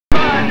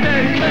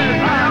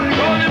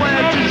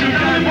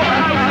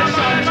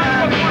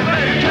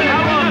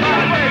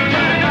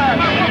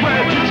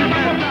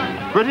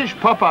British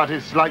pop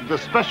artists like the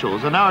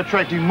Specials are now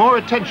attracting more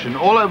attention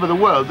all over the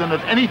world than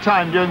at any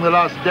time during the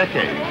last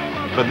decade.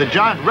 But the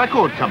giant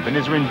record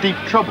companies are in deep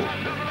trouble.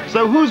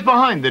 So who's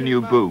behind the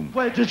new boom?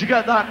 Where did you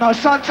get that now,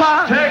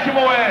 Santa? Take him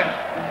away!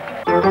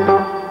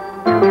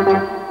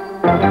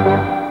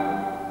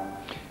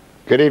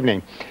 Good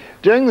evening.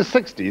 During the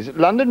 60s,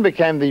 London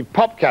became the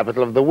pop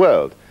capital of the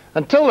world.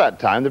 Until that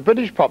time, the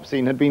British pop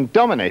scene had been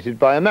dominated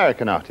by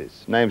American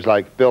artists, names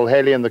like Bill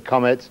Haley and the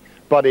Comets,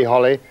 Buddy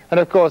Holly, and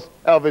of course,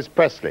 Elvis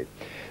Presley.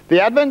 The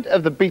advent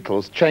of the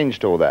Beatles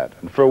changed all that,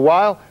 and for a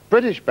while,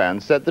 British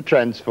bands set the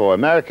trends for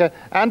America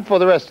and for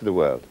the rest of the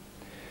world.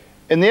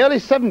 In the early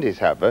 70s,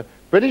 however,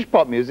 British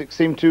pop music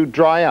seemed to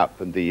dry up,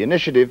 and the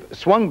initiative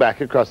swung back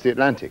across the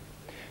Atlantic.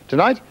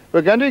 Tonight,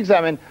 we're going to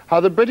examine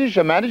how the British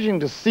are managing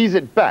to seize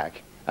it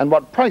back and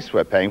what price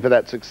we're paying for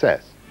that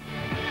success.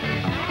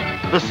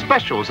 The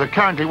Specials are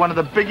currently one of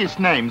the biggest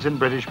names in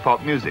British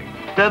pop music.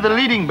 They're the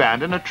leading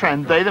band in a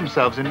trend they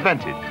themselves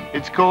invented.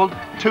 It's called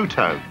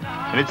two-tone,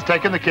 and it's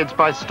taken the kids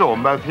by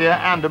storm both here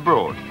and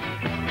abroad.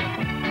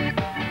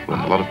 When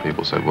a lot of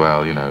people said,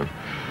 well, you know,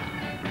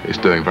 it's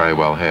doing very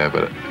well here,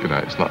 but you know,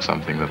 it's not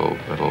something that'll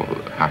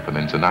happen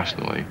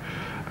internationally.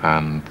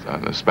 And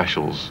the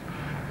Specials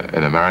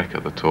in America,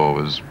 the tour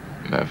was,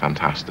 you know,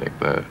 fantastic.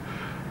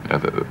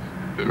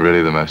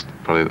 Really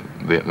probably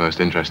the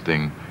most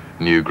interesting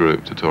new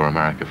group to tour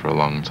America for a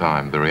long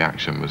time. The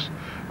reaction was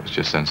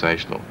just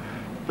sensational.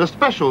 The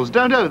Specials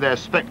don't owe their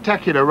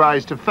spectacular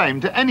rise to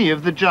fame to any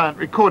of the giant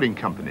recording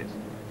companies.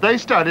 They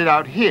started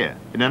out here,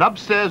 in an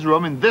upstairs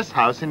room in this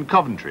house in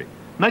Coventry,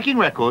 making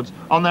records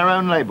on their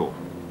own label.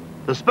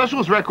 The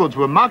Specials records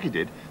were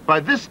marketed by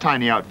this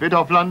tiny outfit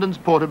off London's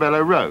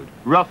Portobello Road,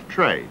 Rough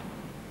Trade.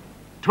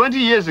 20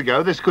 years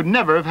ago, this could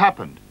never have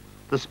happened.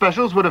 The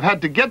Specials would have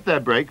had to get their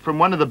break from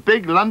one of the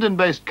big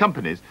London-based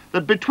companies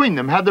that between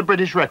them had the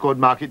British record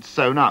market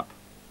sewn up.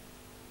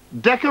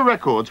 Decca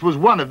Records was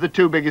one of the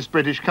two biggest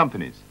British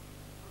companies.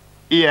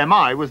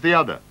 EMI was the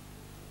other.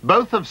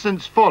 Both have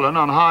since fallen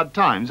on hard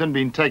times and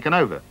been taken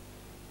over.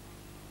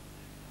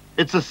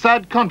 It's a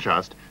sad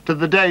contrast to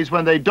the days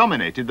when they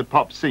dominated the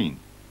pop scene.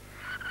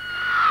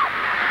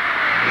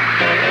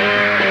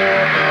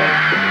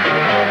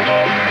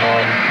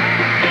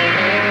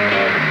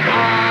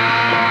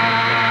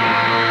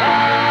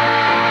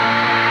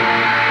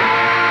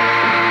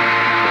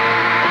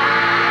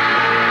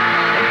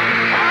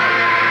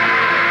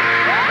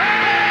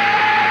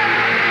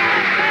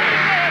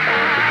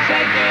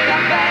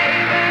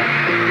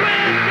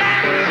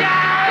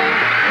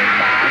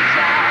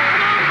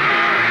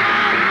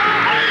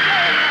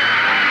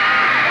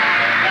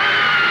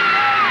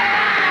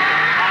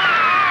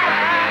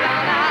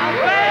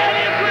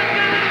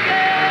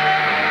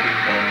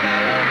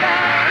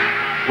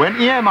 When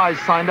EMI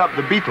signed up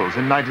the Beatles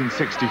in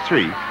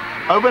 1963,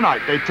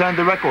 overnight they turned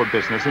the record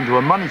business into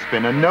a money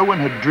spinner no one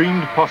had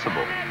dreamed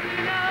possible.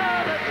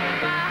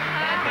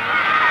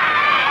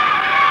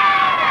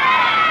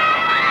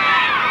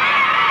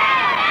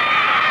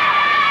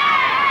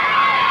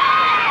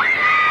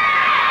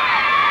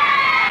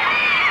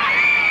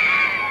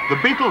 The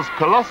Beatles'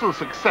 colossal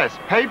success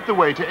paved the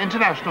way to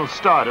international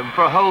stardom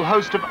for a whole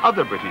host of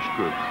other British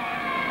groups.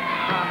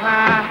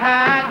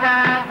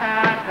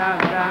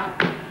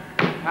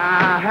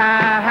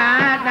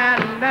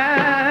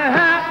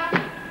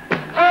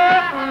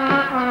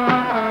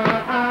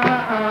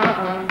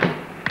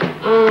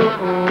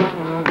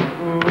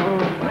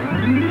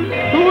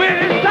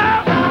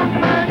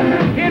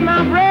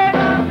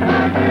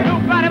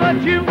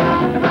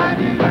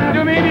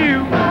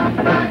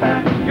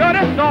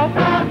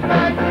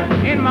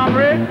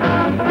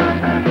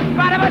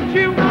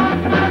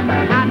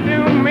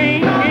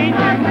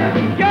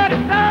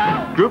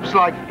 Groups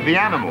like The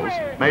Animals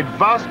made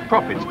vast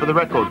profits for the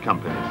record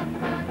companies.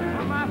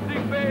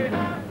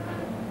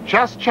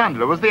 Chas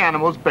Chandler was The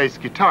Animals' bass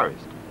guitarist.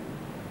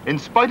 In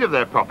spite of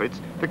their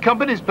profits, the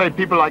companies paid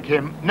people like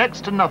him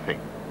next to nothing.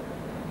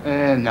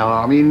 No,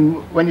 I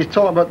mean, when you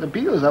talk about the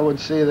Beatles, I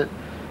would say that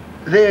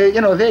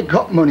they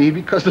got money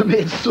because they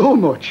made so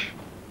much.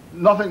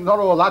 Not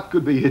all that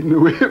could be hidden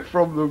away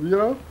from them, you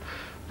know.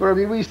 But I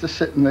mean, we used to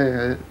sit in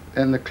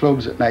the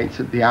clubs at night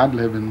at the Ad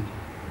Lib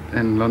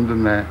in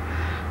London there,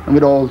 and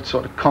we'd all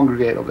sort of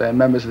congregate up there,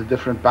 members of the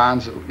different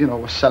bands that, you know,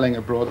 were selling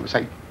abroad. It was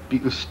like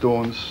Beatles,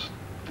 Stones,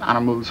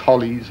 Animals,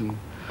 Hollies, and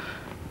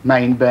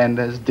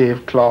Mindbenders,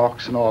 Dave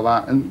Clarks, and all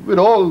that. And we'd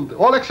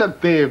all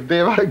except Dave.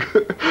 Dave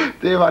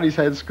had his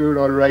head screwed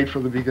on right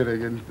from the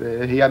beginning,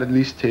 and he had a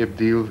lease tape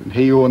deal, and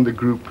he owned the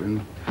group,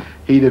 and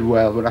he did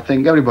well. But I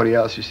think everybody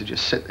else used to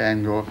just sit there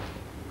and go,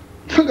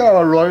 look at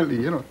our royalty,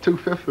 you know,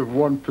 2/5 of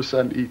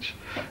 1% each,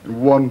 and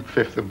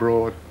 1/5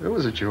 abroad. It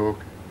was a joke.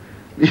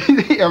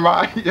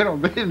 EMI, you know,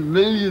 made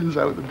millions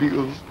out of the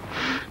Beatles,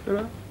 you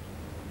know,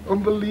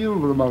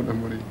 unbelievable amount of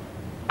money.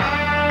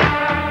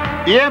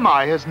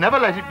 EMI has never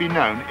let it be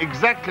known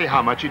exactly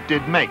how much it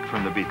did make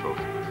from the Beatles,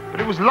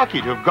 but it was lucky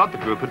to have got the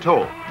group at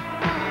all.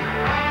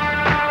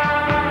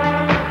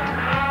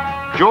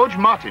 George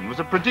Martin was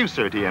a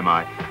producer at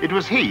EMI. It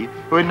was he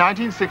who in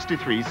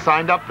 1963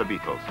 signed up the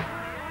Beatles.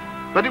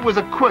 But it was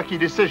a quirky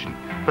decision,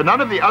 for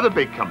none of the other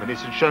big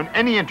companies had shown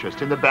any interest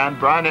in the band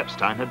Brian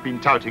Epstein had been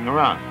touting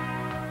around.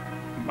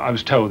 I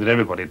was told that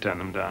everybody had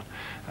turned them down.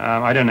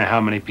 I don't know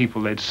how many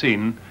people they'd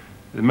seen.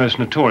 The most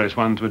notorious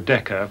ones were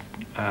Decca,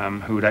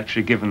 who had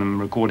actually given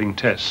them recording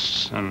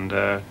tests and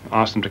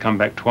asked them to come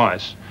back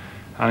twice.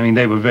 I mean,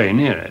 they were very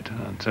near it.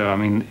 And so, I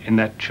mean,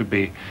 that should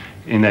be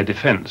in their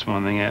defense more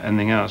than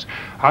anything else.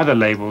 Other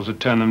labels had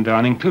turned them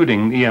down,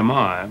 including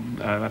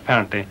EMI.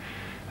 Apparently,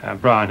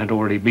 Brian had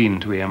already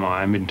been to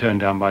EMI and been turned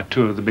down by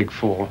 2 of the big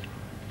 4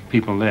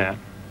 people there.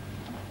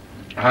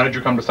 How did you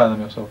come to sign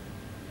them yourself?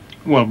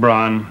 Well,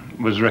 Brian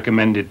was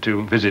recommended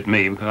to visit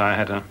me because I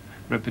had a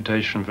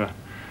reputation for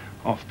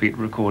offbeat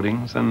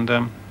recordings, and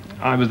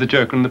I was the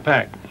joker in the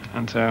pack,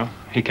 and so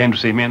he came to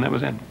see me, and that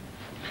was it.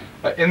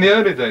 In the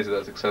early days of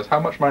their success, how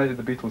much money did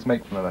the Beatles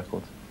make from their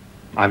records?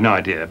 I've no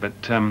idea, but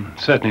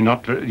certainly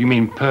not. You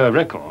mean per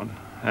record?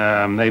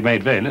 They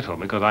made very little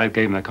because I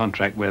gave them a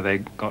contract where they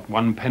got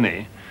 1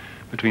 penny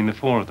between the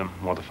 4 of them,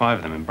 or the 5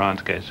 of them in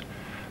Brian's case,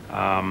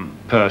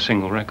 per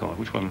single record,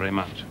 which wasn't very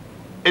much.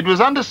 It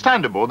was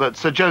understandable that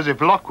Sir Joseph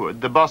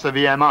Lockwood, the boss of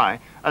EMI,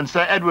 and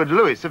Sir Edward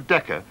Lewis of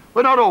Decca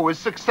were not always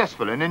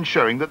successful in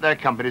ensuring that their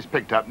companies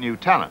picked up new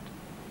talent.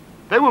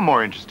 They were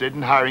more interested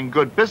in hiring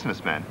good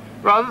businessmen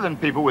rather than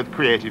people with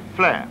creative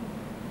flair.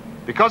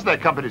 Because their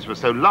companies were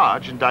so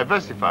large and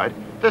diversified,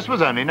 this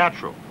was only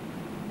natural.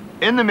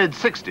 In the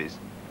mid-60s,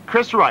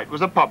 Chris Wright was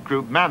a pop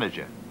group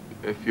manager.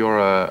 If you're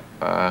a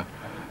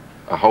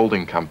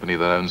holding company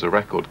that owns a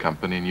record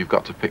company and you've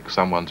got to pick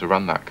someone to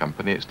run that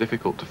company, it's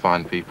difficult to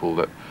find people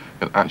that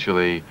can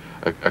actually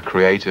are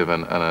creative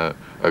and are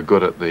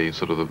good at the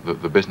sort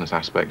of the business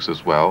aspects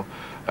as well.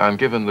 And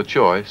given the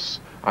choice,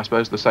 I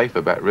suppose the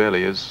safer bet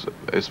really is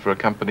for a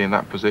company in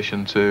that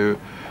position to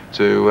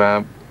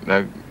you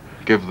know,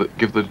 give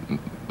the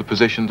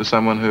position to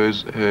someone who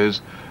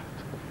is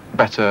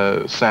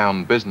better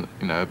sound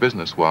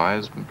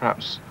business-wise, and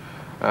perhaps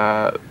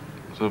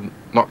sort of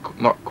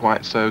not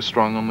quite so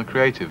strong on the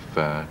creative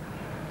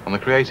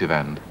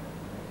end.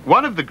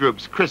 One of the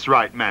groups Chris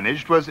Wright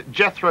managed was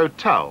Jethro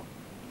Tull.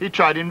 He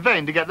tried in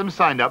vain to get them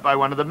signed up by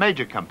one of the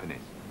major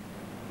companies.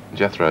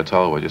 Jethro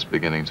Tull were just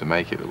beginning to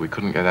make it, but we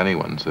couldn't get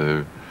anyone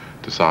to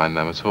sign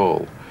them at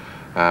all.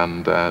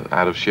 And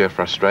out of sheer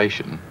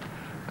frustration,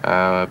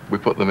 we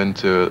put them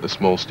into a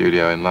small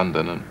studio in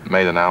London and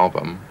made an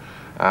album,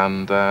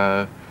 and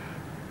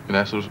you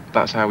know, sort of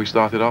that's how we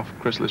started off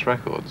Chrysalis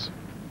Records.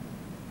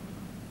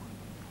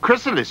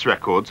 Chrysalis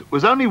Records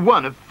was only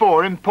one of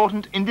 4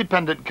 important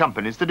independent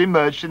companies that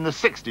emerged in the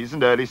 60s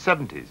and early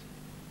 70s.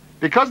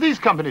 Because these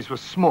companies were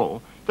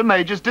small, the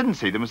majors didn't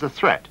see them as a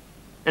threat.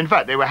 In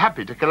fact, they were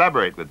happy to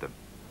collaborate with them.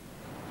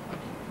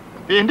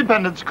 The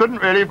independents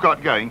couldn't really have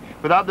got going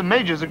without the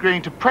majors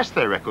agreeing to press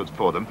their records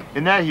for them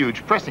in their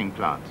huge pressing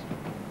plants.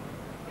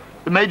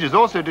 The majors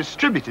also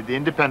distributed the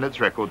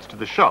independents' records to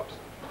the shops.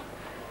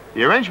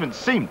 The arrangement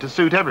seemed to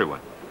suit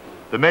everyone.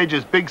 The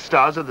majors' big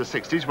stars of the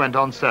 60s went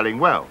on selling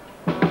well.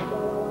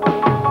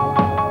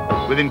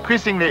 With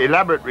increasingly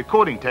elaborate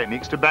recording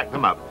techniques to back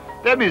them up,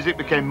 their music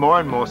became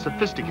more and more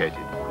sophisticated.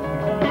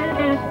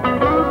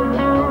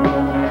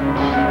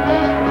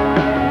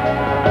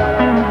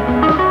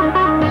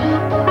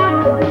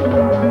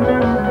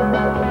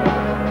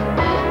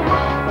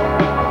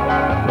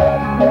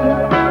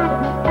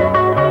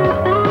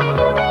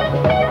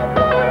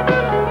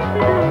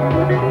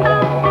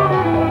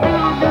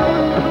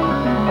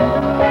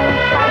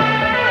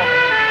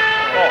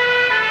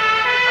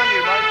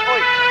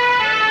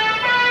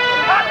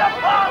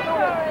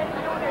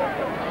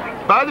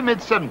 By the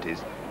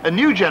mid-70s, a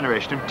new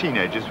generation of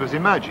teenagers was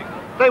emerging.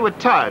 They were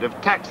tired of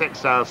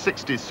tax-exile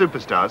 60s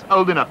superstars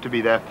old enough to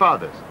be their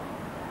fathers.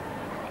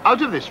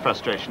 Out of this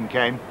frustration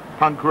came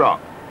punk rock.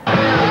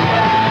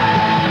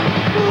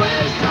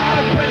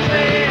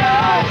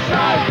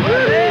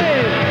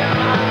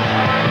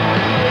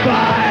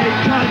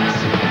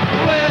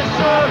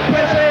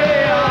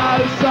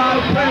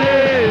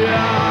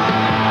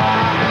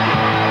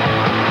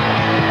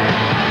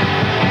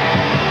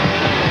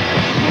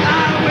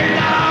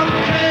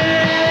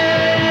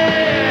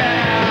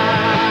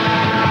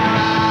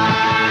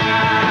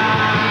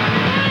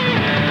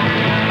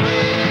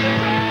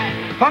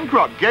 Punk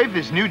rock gave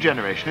this new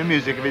generation a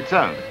music of its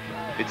own.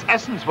 Its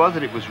essence was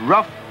that it was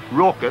rough,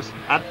 raucous,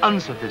 and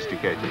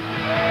unsophisticated.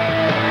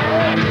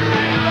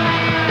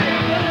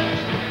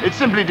 It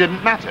simply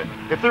didn't matter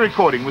if the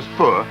recording was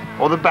poor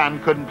or the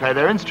band couldn't play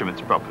their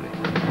instruments properly.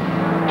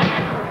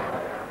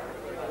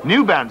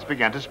 New bands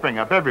began to spring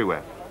up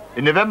everywhere.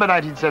 In November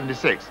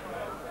 1976,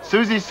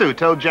 Susie Sue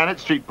told Janet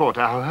Street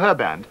Porter how her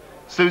band,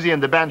 Susie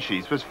and the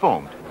Banshees, was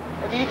formed.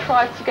 Have you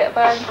tried to get a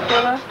band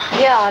together?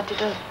 Yeah, I did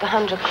the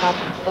 100 Club,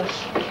 the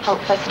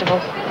punk festival.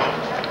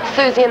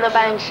 Susie and the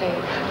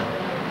Banshees.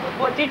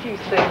 What did you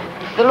sing?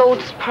 The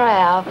Lord's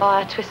Prayer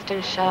via Twist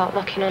and Shout,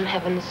 Knocking on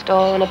Heaven's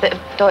Door, and a bit of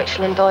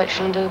Deutschland,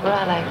 Deutschland, über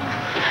alle.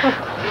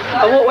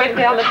 And what went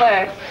down the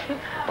best?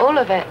 All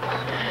of it.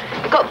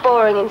 It got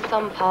boring in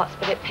some parts,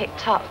 but it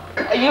picked up.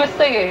 Are you a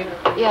singer?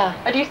 Yeah.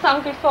 Had you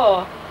sung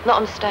before? Not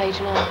on stage,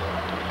 no.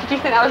 Did you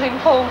think that was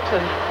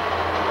important?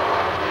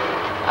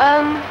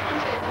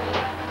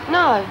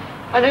 No.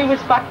 And who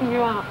was backing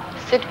you up?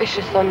 Sid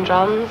Vicious on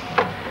drums,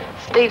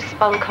 Steve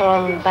Spunker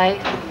on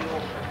bass,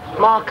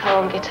 Marco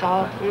on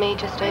guitar, and me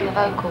just doing the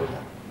vocals.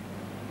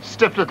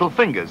 Stiff Little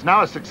Fingers,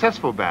 now a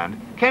successful band,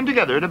 came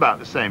together at about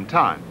the same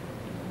time.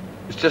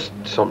 It was just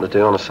something to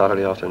do on a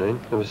Saturday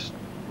afternoon. There was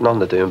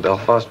nothing to do in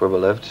Belfast where we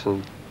lived,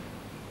 and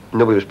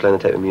nobody was playing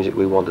the type of music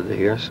we wanted to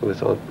hear, so we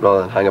thought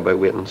rather than hang about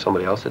waiting on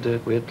somebody else to do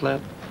it, we'd play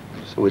it.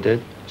 So we did.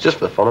 It's just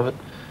for the fun of it.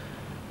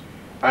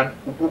 And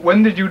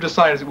when did you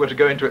decide, as it were, to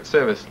go into it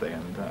seriously?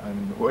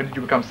 And when did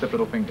you become Stiff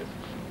Little Fingers?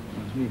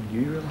 You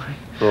really?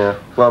 Yeah.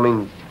 Well, I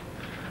mean,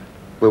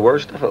 we were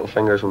Stiff Little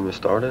Fingers when we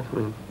started.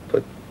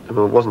 But it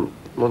wasn't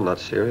that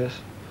serious.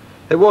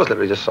 It was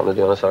literally just something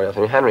to do on a Saturday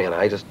afternoon. Henry and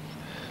I just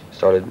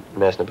started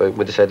messing about.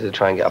 We decided to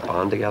try and get a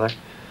band together,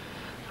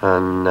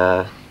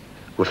 and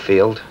we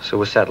failed, so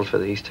we settled for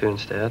these two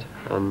instead.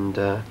 And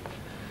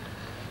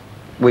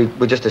we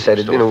just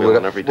decided, we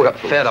got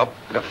fed up.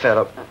 We got fed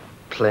up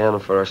playing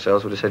for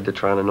ourselves. We decided to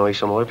try and annoy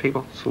some other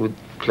people, so we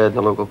played in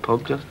the local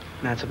pub just.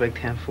 That's a big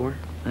 10-4.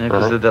 Yeah,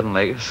 because they didn't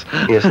like us.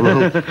 Yes,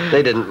 and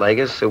they didn't like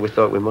us, so we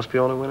thought we must be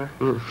on a winner.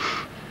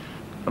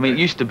 I mean, it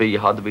used to be you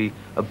had to be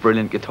a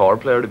brilliant guitar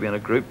player to be in a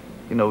group.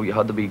 You know, you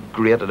had to be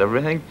great at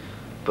everything.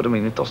 But I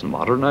mean, it doesn't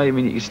matter now. I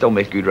mean, you can still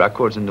make good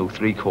records and know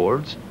 3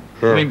 chords.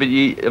 Yeah. I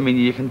mean,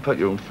 you can put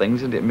your own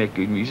things into it and make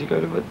good music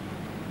out of it. 1,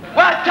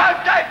 2,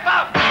 3,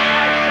 4.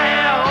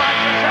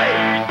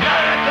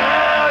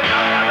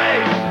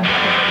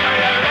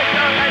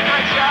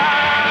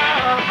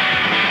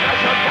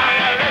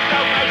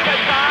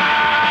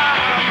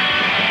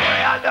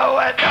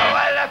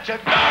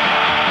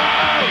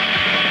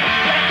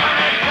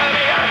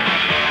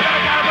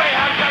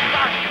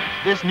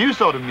 This new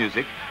sort of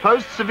music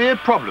posed severe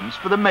problems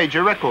for the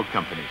major record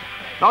companies.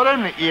 Not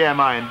only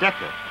EMI and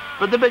Decca,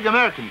 but the big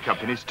American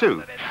companies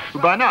too, who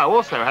by now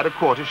also had a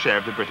quarter share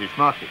of the British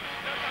market.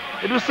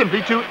 It was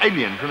simply too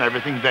alien from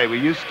everything they were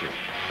used to.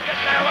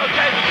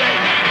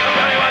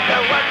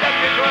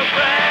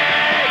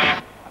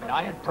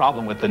 I had a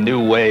problem with the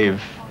new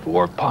wave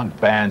or punk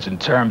bands in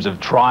terms of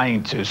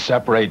trying to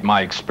separate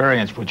my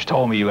experience, which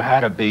told me you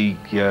had to be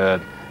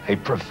a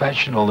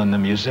professional in the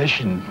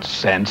musician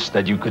sense,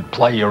 that you could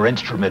play your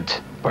instrument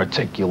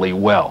particularly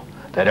well,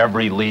 that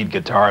every lead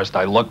guitarist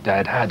I looked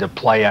at had to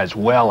play as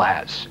well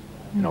as,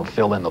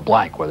 fill in the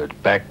blank, whether it's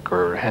Beck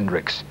or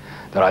Hendrix,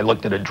 that I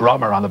looked at a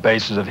drummer on the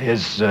basis of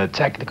his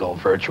technical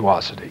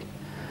virtuosity.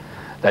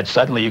 That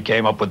suddenly you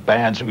came up with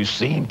bands who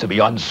seemed to be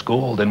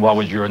unschooled in what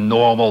was your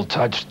normal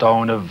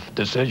touchstone of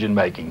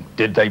decision-making.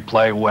 Did they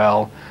play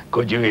well?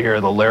 Could you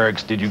hear the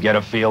lyrics? Did you get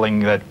a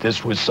feeling that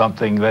this was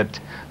something that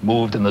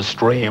moved in the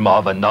stream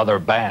of another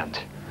band?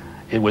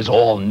 It was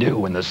all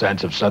new in the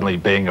sense of suddenly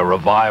being a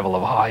revival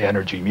of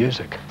high-energy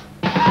music.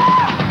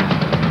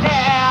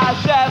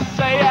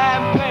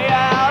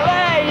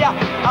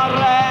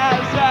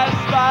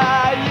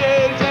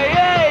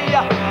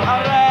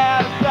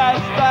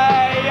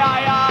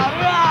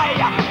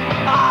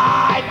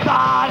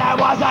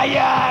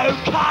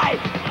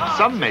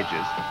 Some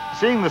majors,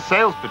 seeing the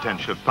sales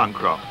potential of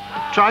punk rock,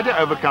 tried to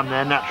overcome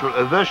their natural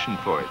aversion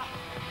for it.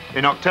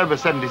 In October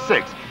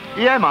 '76,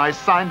 EMI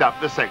signed up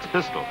the Sex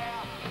Pistols,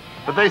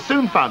 but they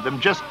soon found them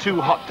just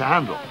too hot to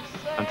handle,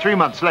 and 3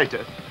 months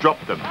later,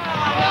 dropped them.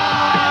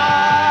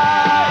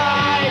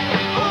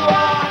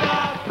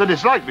 The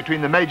dislike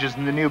between the majors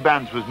and the new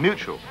bands was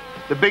mutual.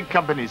 The big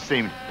companies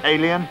seemed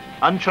alien,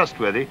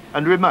 untrustworthy,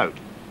 and remote.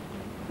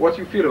 What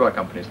do you feel about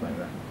companies like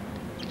that?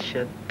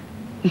 Shit.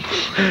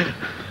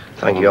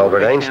 Thank you,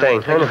 Albert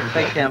Einstein.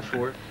 Big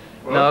 10-4.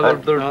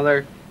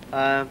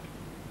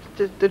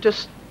 They're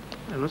just,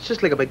 it's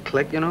just like a big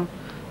clique, They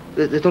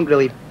don't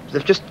really,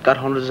 they've just got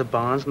hundreds of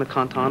bands and they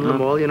can't handle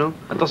them all, It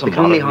doesn't They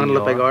can only matter who handle you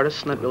the big are.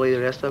 artists, not really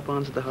the rest of the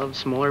bands that they have,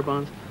 smaller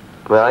bands.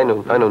 Well, I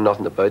know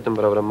nothing about them,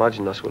 but I would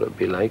imagine that's what it would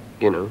be like,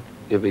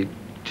 You'd be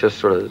just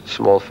sort of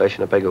small fish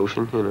in a big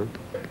ocean,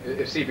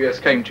 If CBS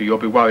came to you, you'll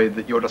be worried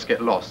that you'll just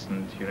get lost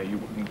and,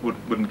 you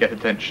wouldn't get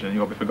attention and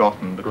you'll be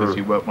forgotten because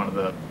you weren't one of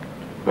the...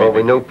 Well,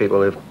 we know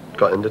people who've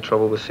got into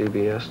trouble with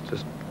CBS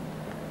just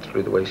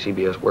through the way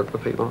CBS work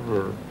with people,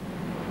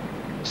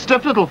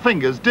 Stiff Little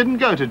Fingers didn't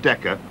go to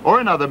Decca or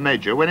another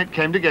major when it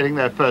came to getting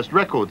their first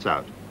records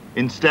out.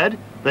 Instead,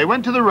 they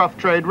went to the Rough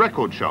Trade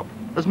record shop,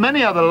 as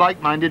many other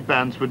like-minded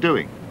bands were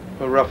doing.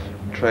 Well, Rough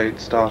Trade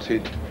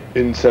started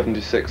in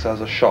 '76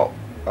 as a shop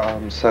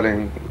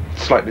selling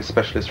slightly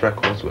specialist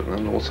records,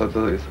 and also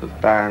the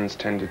bands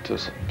tended to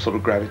sort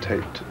of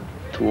gravitate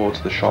towards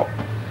the shop.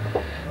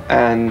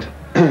 And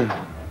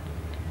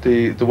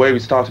the way we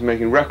started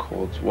making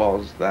records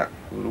was that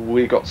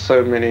we got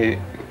so many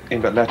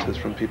invite letters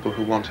from people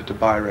who wanted to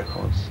buy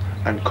records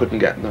and couldn't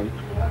get them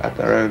at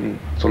their own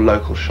sort of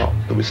local shop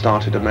that we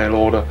started a mail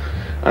order,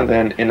 and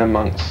then in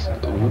amongst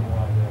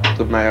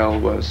the mail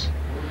were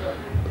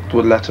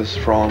letters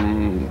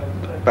from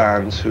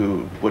bands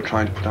who were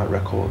trying to put out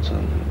records,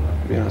 and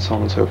you know, so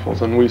on and so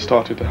forth. And we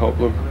started to help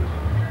them,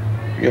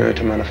 you know,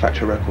 to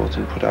manufacture records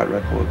and put out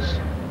records.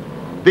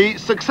 The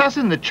success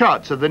in the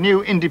charts of the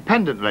new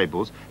independent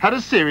labels had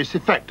a serious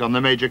effect on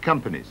the major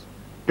companies.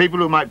 People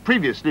who might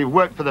previously have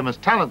worked for them as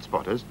talent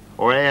spotters,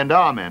 or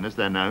A&R men as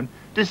they're known,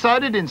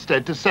 decided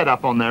instead to set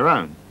up on their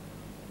own.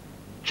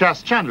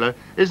 Chas Chandler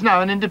is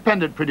now an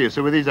independent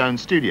producer with his own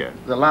studio.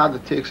 The lad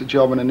that takes a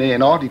job in an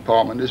A&R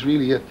department is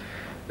really a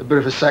bit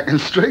of a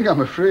second string, I'm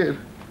afraid.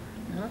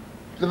 Yeah?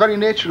 The very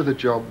nature of the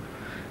job.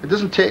 It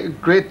doesn't take a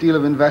great deal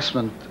of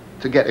investment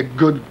to get a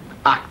good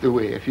act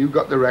away. If you've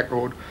got the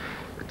record,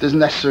 it doesn't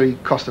necessarily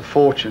cost a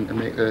fortune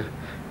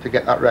to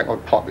get that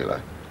record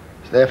popular.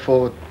 So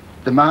therefore,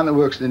 the man that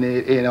works in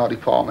the A&R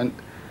department,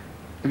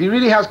 if he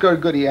really has got a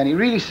good ear and he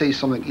really sees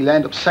something, he'll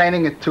end up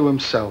signing it to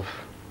himself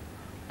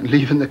and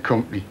leaving the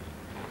company.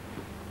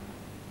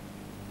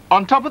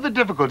 On top of the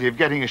difficulty of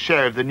getting a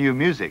share of the new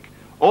music,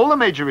 all the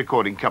major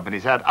recording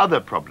companies had other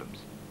problems.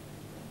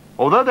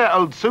 Although their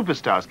old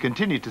superstars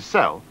continued to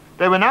sell,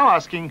 they were now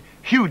asking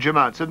huge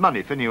amounts of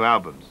money for new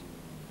albums.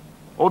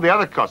 All the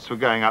other costs were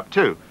going up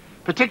too,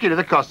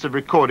 particularly the costs of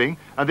recording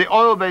and the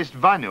oil-based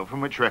vinyl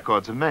from which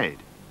records are made.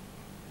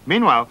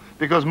 Meanwhile,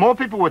 because more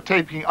people were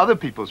taping other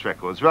people's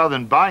records rather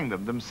than buying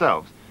them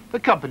themselves, the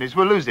companies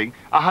were losing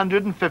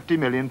 £150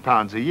 million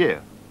a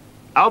year.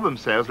 Album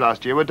sales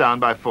last year were down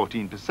by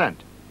 14%.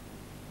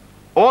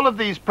 All of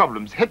these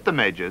problems hit the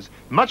majors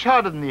much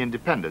harder than the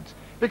independents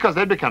because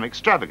they'd become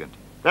extravagant.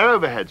 Their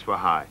overheads were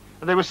high,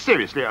 and they were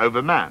seriously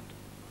overmanned.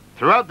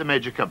 Throughout the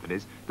major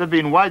companies, there have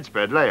been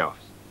widespread layoffs.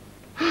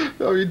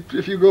 I mean,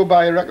 if you go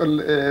by a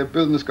record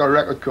building that's got a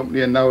record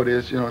company, and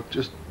nowadays, you know,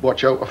 just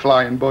watch out for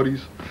flying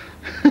bodies.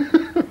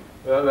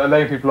 They're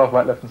laying people off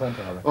right, left and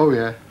centre, are they? Oh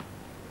yeah.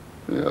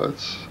 Yeah,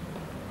 it's...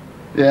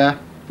 Yeah,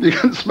 you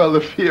can smell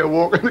the fear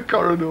walking the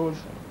corridors.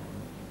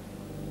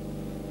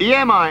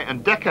 EMI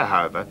and Decca,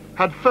 however,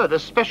 had further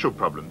special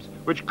problems,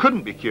 which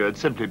couldn't be cured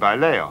simply by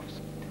layoffs.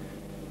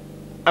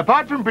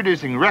 Apart from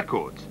producing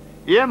records,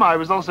 EMI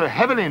was also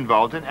heavily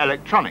involved in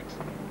electronics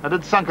and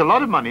had sunk a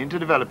lot of money into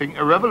developing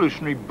a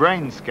revolutionary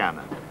brain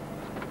scanner.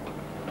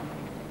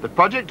 The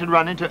project had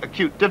run into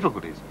acute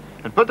difficulties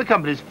and put the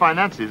company's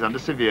finances under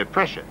severe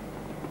pressure.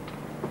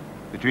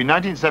 Between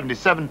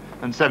 1977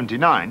 and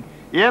 79,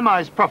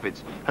 EMI's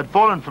profits had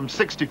fallen from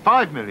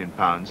 £65 million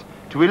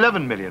to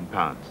 £11 million.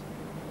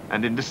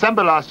 And in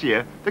December last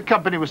year, the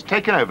company was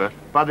taken over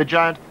by the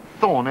giant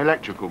Thorn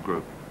Electrical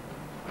Group.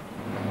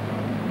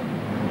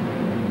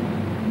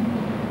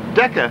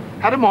 Decca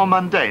had a more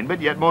mundane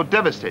but yet more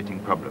devastating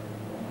problem.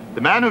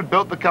 The man who'd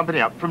built the company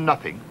up from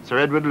nothing, Sir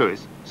Edward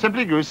Lewis,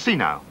 simply grew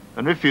senile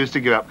and refused to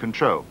give up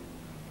control.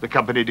 The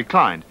company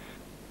declined.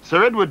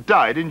 Sir Edward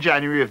died in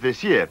January of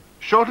this year,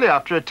 shortly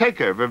after a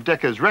takeover of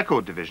Decca's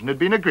record division had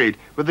been agreed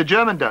with the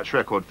German-Dutch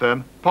record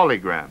firm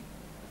Polygram.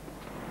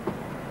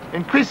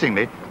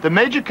 Increasingly, the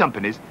major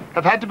companies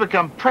have had to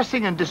become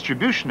pressing and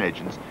distribution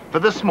agents for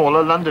the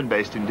smaller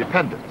London-based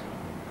independents.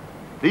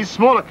 These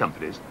smaller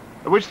companies,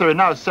 of which there are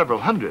now several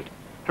hundred,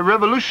 have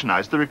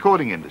revolutionized the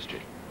recording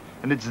industry,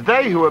 and it's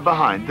they who are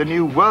behind the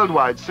new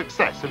worldwide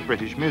success of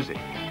British music.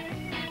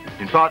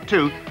 In part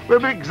two, we'll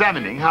be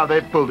examining how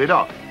they've pulled it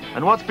off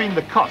and what's been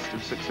the cost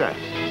of success.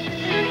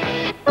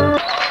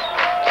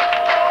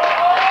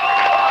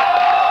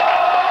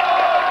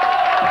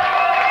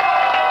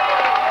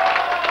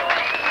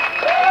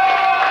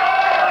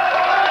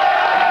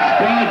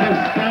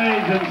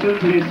 Stage and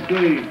simply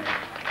scream.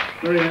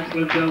 Very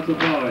excellent, Delta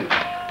 5.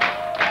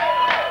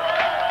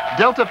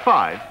 Delta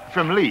 5,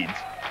 from Leeds,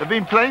 have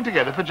been playing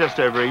together for just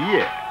over a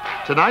year.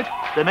 Tonight,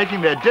 they're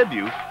making their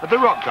debut at the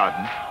Rock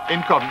Garden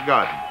in Covent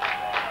Garden.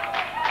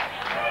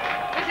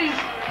 This is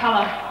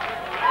colour.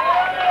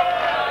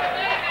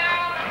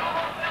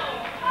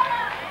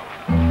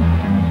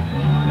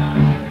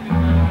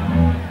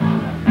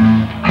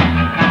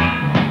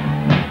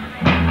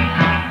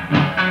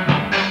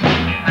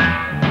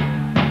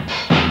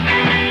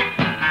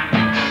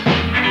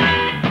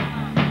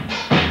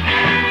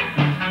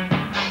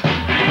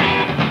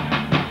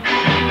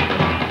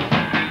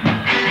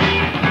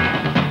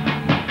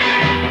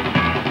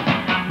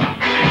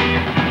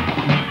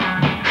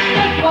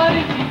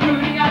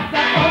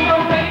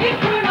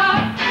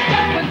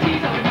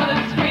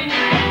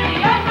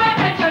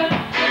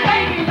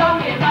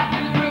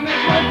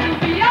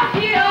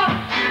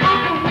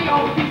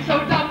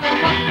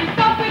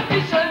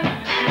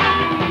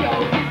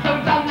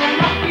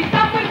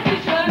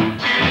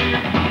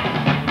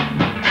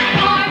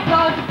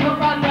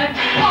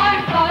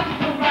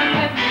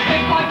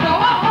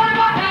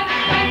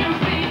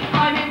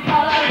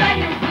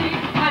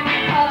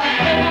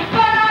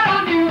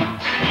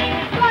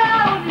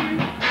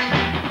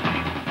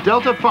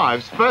 Delta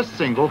 5's first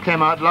single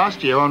came out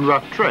last year on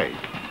Rough Trade.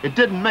 It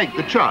didn't make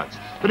the charts,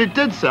 but it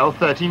did sell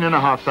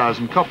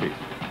 13,500 copies.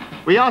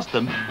 We asked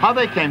them how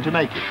they came to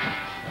make it.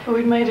 Well,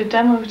 we'd made a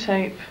demo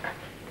tape,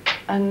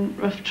 and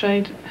Rough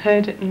Trade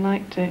heard it and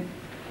liked it,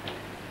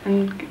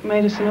 and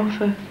made us an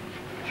offer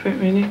for it,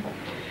 really.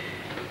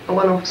 A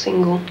one-off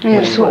single. Yeah,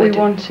 that's what we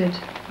wanted.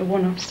 a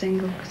one-off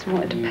single because we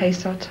wanted to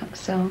pace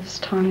ourselves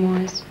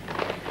time-wise.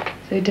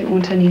 So we didn't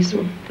want any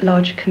sort of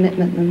larger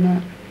commitment than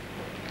that.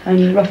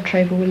 And Rough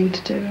Trade were willing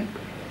to do it.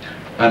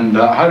 And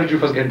how did you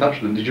first get in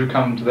touch with them? Did you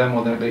come to them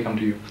or they come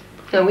to you?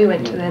 No, we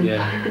went to them.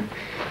 Yeah.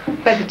 We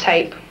had the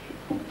tape,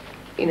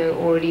 you know,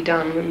 already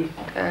done,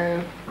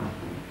 and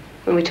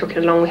when we took it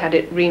along, we had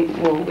it we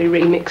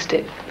remixed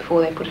it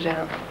before they put it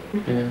out.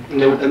 Yeah.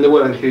 And they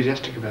were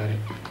enthusiastic about it.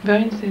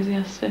 Very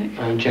enthusiastic.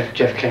 And Jeff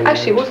came.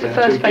 Actually, it was the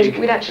first place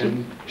we'd actually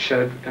and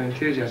showed an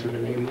enthusiasm,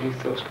 and he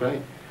thought it was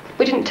great.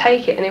 We didn't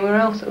take it anywhere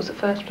else. It was the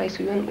first place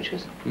we went, which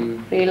was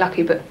really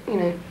lucky. But you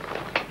know,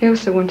 he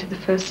also wanted the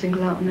first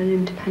single out on an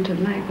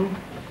independent label.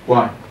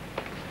 Why?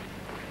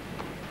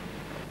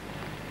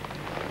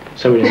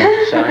 So we didn't have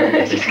to sign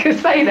anything. Just gonna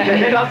say that,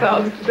 and then that's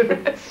answer the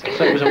rest.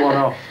 So it was a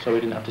one-off, so we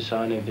didn't have to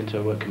sign anything,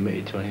 so we weren't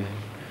committed to anything.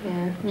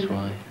 Yeah. That's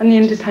why. And the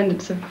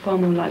independents are far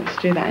more likely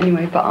to do that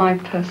anyway, but I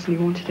personally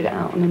wanted it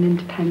out on an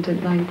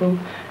independent label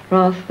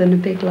rather than a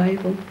big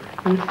label.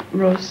 And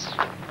Ros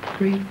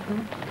agreed with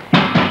that.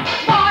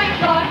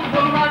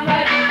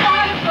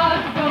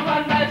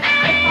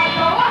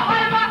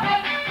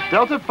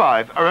 Delta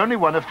 5 are only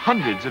one of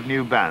hundreds of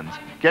new bands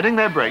getting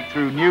their break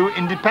through new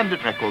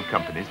independent record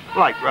companies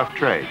like Rough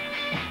Trade.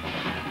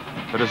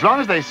 But as long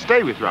as they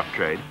stay with Rough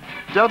Trade,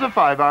 Delta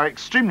 5 are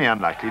extremely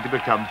unlikely to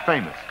become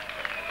famous.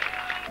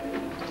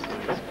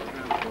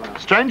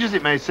 Strange as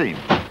it may seem,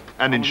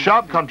 and in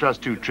sharp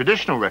contrast to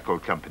traditional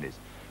record companies,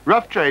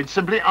 Rough Trade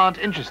simply aren't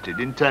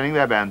interested in turning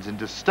their bands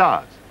into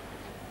stars.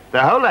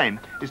 Their whole aim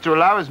is to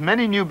allow as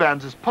many new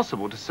bands as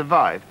possible to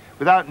survive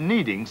without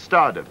needing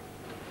stardom.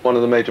 One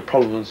of the major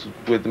problems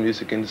with the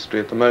music industry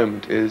at the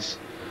moment is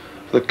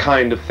the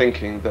kind of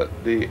thinking that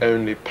the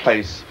only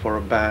place for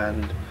a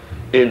band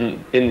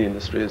in the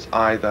industry is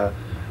either,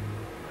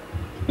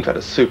 in fact,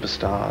 as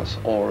superstars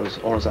or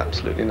as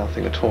absolutely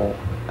nothing at all.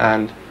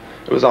 And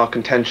it was our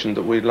contention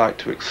that we'd like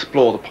to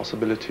explore the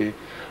possibility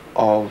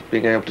of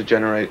being able to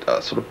generate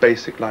a sort of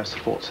basic life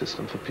support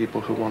system for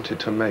people who wanted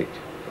to make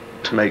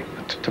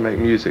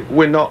music.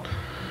 We're not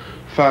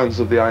fans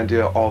of the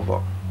idea of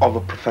a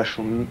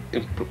professional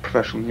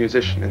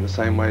musician in the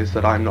same ways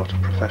that I'm not a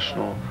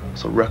professional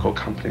sort of record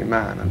company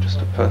man. I'm just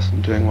a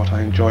person doing what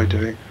I enjoy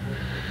doing.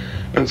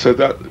 And so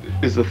that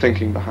is the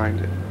thinking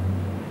behind it.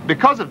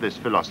 Because of this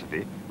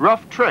philosophy,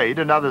 Rough Trade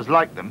and others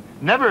like them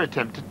never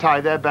attempt to tie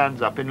their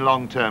bands up in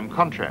long-term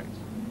contracts.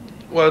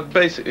 Well,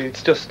 basically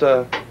it's just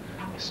a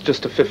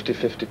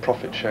 50-50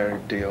 profit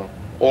sharing deal.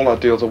 All our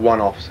deals are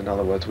one-offs, in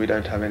other words. We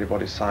don't have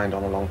anybody signed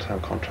on a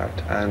long-term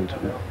contract, and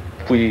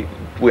we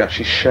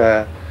actually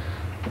share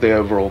the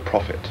overall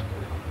profit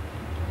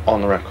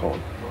on the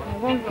record.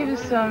 Well, give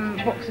us some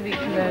box of each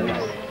of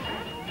those.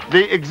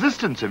 The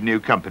existence of new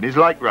companies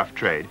like Rough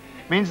Trade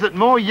means that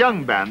more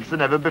young bands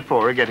than ever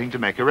before are getting to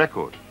make a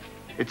record.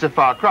 It's a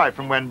far cry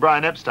from when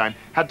Brian Epstein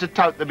had to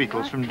tout the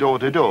Beatles from door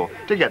to door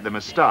to get them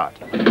a start.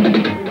 You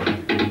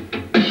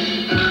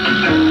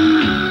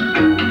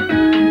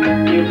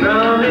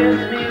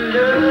promised me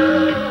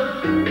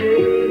love,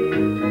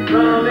 babe.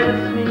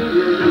 Promise me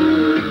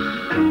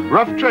love.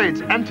 Rough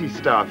Trade's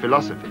anti-star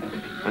philosophy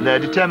and their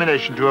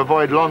determination to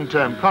avoid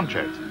long-term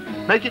contracts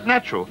make it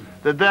natural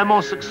that their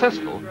more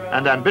successful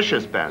and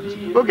ambitious bands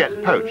will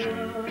get poached.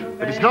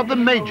 But it's not the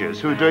majors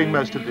who are doing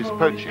most of this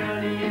poaching.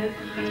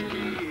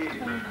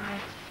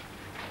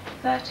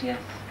 30th,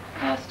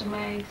 1st of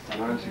May,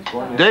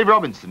 2nd. Dave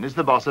Robinson is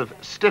the boss of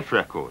Stiff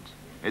Records.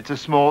 It's a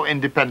small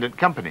independent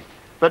company.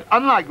 But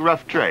unlike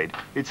Rough Trade,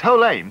 its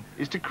whole aim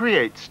is to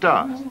create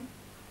stars.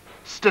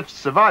 Stiff's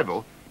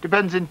survival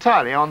depends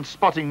entirely on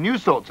spotting new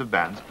sorts of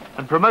bands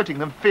and promoting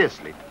them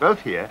fiercely, both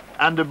here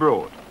and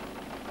abroad.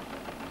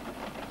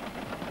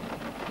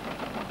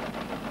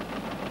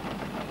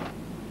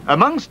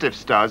 Among Stiff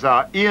stars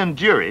are Ian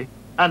Dury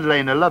and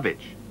Lena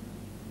Lovitch.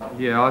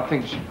 Yeah, I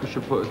think we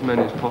should put as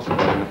many as possible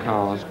in the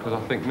cars, because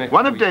I think next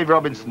One of week... Dave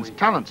Robinson's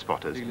talent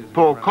spotters,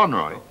 Paul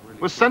Conroy,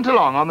 was sent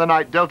along on the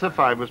night Delta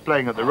 5 was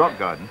playing at the Rock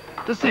Garden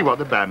to see what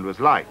the band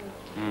was like.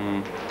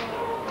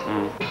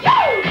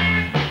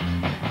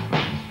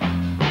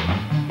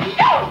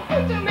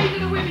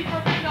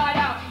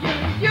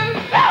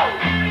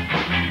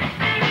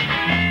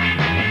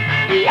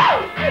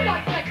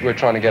 We're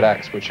trying to get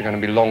acts which are going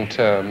to be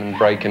long-term and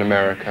break in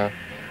America.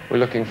 We're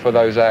looking for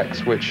those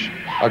acts which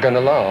are going to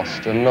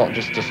last and not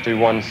just do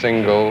one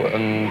single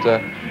and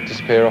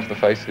disappear off the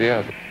face of the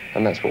earth.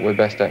 And that's what we're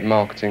best at,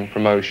 marketing,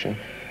 promotion.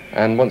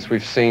 And once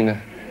we've seen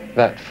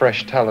that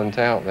fresh talent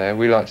out there,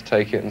 we like to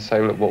take it and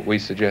say, look, what we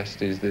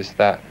suggest is this,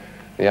 that,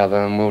 the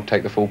other, and we'll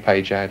take the full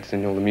page ads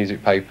in all the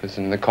music papers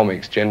and the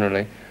comics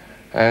generally,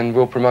 and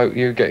we'll promote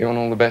you, get you on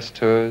all the best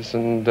tours,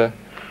 and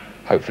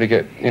hopefully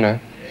get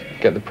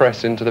the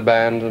press into the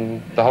band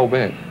and the whole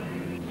bit.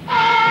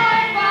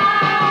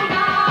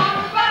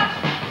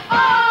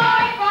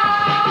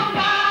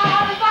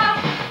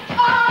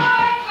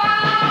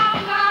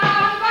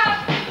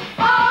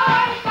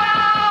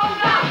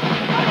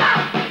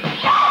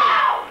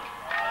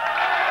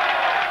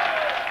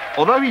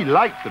 Although he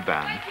liked the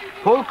band,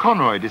 Paul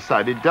Conroy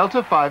decided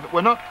Delta 5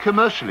 were not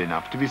commercial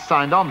enough to be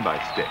signed on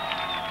by Stiff.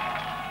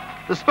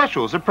 The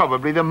Specials are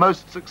probably the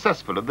most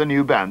successful of the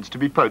new bands to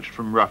be poached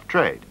from Rough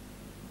Trade.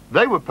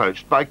 They were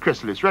poached by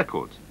Chrysalis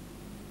Records.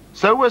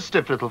 So were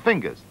Stiff Little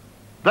Fingers.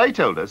 They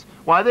told us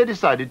why they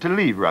decided to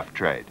leave Rough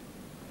Trade.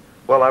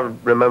 Well, I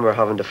remember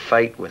having to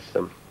fight with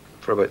them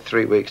for about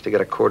 3 weeks to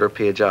get a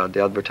quarter-page ad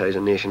to advertise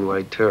a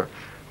nationwide tour,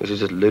 which was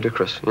just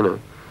ludicrous, you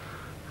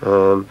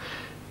know.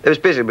 It was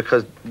basically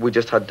because we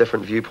just had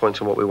different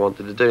viewpoints on what we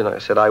wanted to do. Like I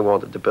said, I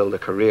wanted to build a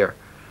career,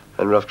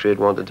 and Rough Trade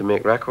wanted to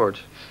make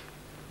records,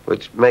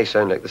 which may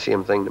sound like the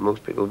same thing to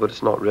most people, but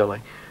it's not really.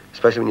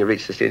 Especially when you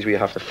reach the stage where you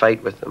have to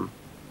fight with them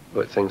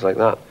about things like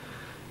that.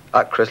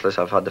 At Chrysalis,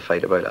 I've had to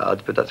fight about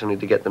ads, but that's only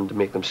to get them to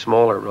make them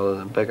smaller rather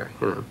than bigger,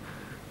 you know,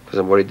 because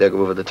I'm worried they'll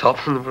go over the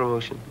top in the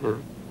promotion, you know.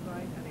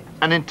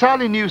 An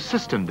entirely new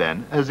system,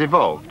 then, has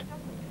evolved.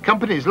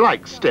 Companies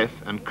like Stiff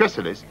and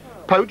Chrysalis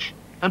poach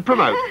and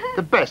promote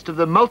the best of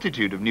the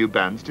multitude of new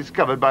bands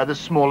discovered by the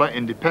smaller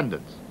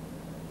independents.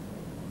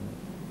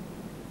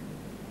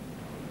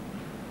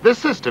 This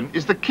system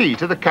is the key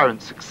to the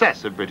current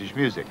success of British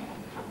music.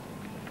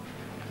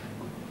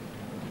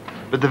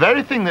 But the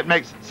very thing that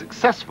makes it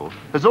successful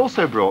has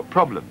also brought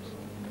problems.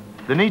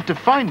 The need to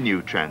find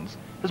new trends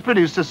has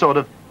produced a sort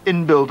of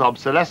inbuilt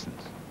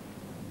obsolescence.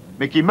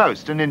 Mickey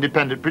Most, an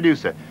independent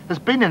producer, has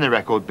been in the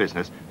record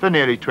business for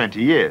nearly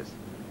 20 years.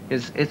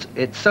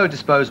 It's so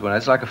disposable.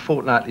 It's like a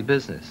fortnightly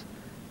business.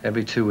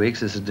 Every 2 weeks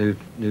there's a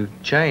new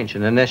change,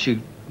 and unless you're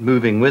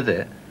moving with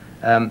it,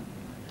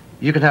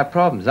 you can have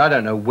problems. I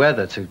don't know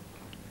whether to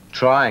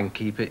try and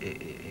keep it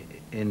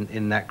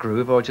in that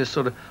groove or just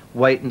sort of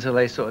wait until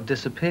they sort of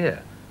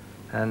disappear,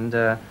 and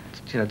you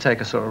know, take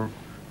a sort of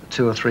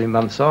 2 or 3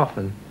 months off,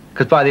 and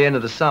because by the end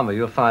of the summer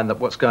you'll find that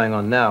what's going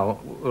on now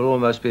will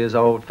almost be as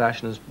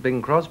old-fashioned as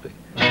Bing Crosby.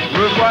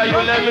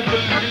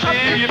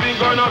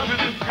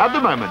 At the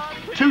moment,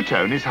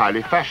 two-tone is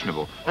highly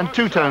fashionable, and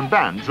two-tone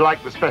bands,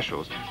 like the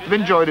Specials, have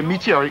enjoyed a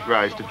meteoric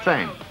rise to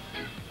fame.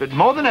 But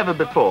more than ever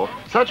before,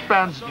 such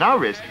bands now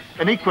risk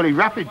an equally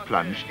rapid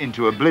plunge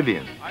into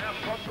oblivion.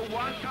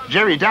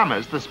 Jerry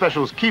Dammers, the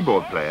Specials'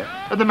 keyboard player,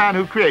 and the man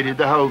who created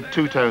the whole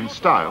two-tone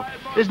style,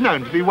 is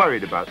known to be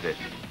worried about this.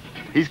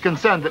 He's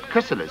concerned that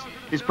Chrysalis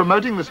is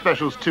promoting the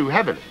Specials too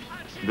heavily,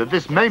 and that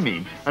this may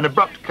mean an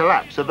abrupt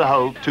collapse of the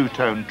whole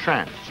two-tone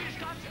trend.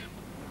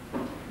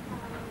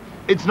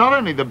 It's not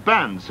only the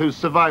bands whose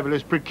survival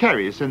is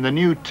precarious in the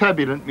new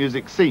turbulent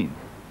music scene.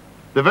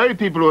 The very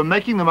people who are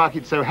making the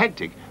market so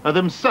hectic are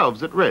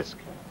themselves at risk.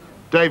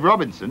 Dave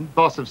Robinson,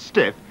 boss of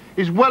Stiff,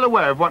 is well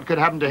aware of what could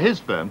happen to his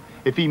firm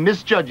if he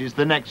misjudges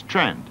the next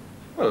trend.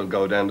 Well, it'll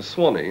go down to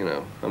Swanee, you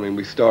know. I mean,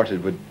 we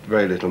started with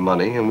very little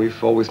money, and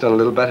we've always done a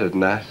little better than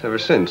that ever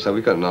since, so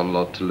we've got not a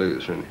lot to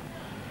lose, really.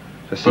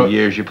 That's the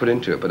years you put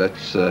into it, but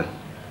that's, I've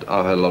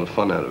had a lot of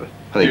fun out of it.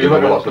 I think you've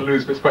got a lot to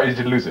lose, but it's quite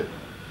easy to lose it.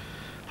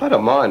 I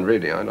don't mind,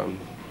 really. I don't,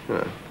 you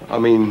know. I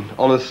mean,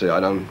 honestly, I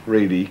don't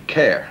really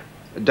care.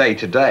 Day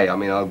to day, I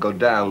mean, I'll go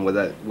down with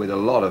a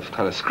lot of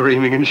kind of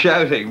screaming and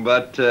shouting,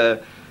 but I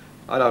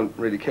don't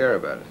really care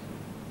about it.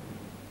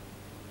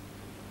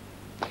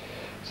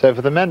 So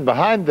for the men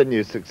behind the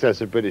new success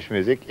of British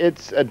music,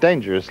 it's a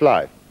dangerous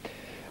life.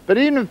 But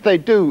even if they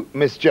do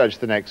misjudge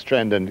the next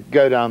trend and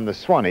go down the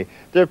Swanee,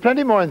 there are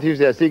plenty more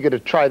enthusiasts eager to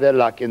try their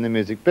luck in the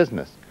music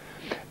business.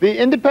 The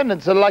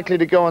independents are likely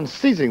to go on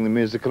seizing the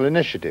musical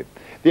initiative.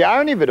 The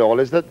irony of it all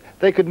is that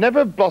they could never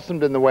have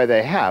blossomed in the way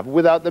they have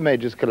without the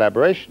majors'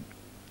 collaboration.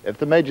 If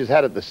the majors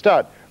had at the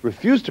start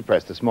refused to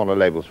press the smaller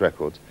labels'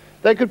 records,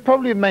 they could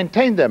probably have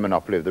maintained their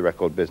monopoly of the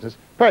record business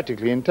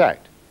practically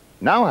intact.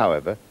 Now,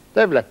 however,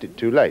 they've left it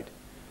too late.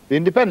 The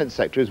independent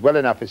sector is well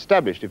enough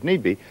established, if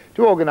need be,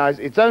 to organise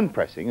its own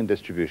pressing and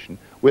distribution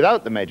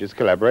without the majors'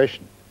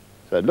 collaboration.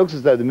 So it looks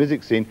as though the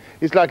music scene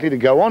is likely to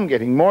go on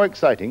getting more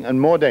exciting and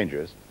more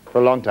dangerous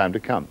for a long time to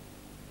come.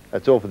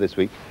 That's all for this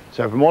week.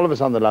 So from all of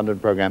us on the London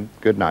programme,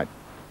 good night.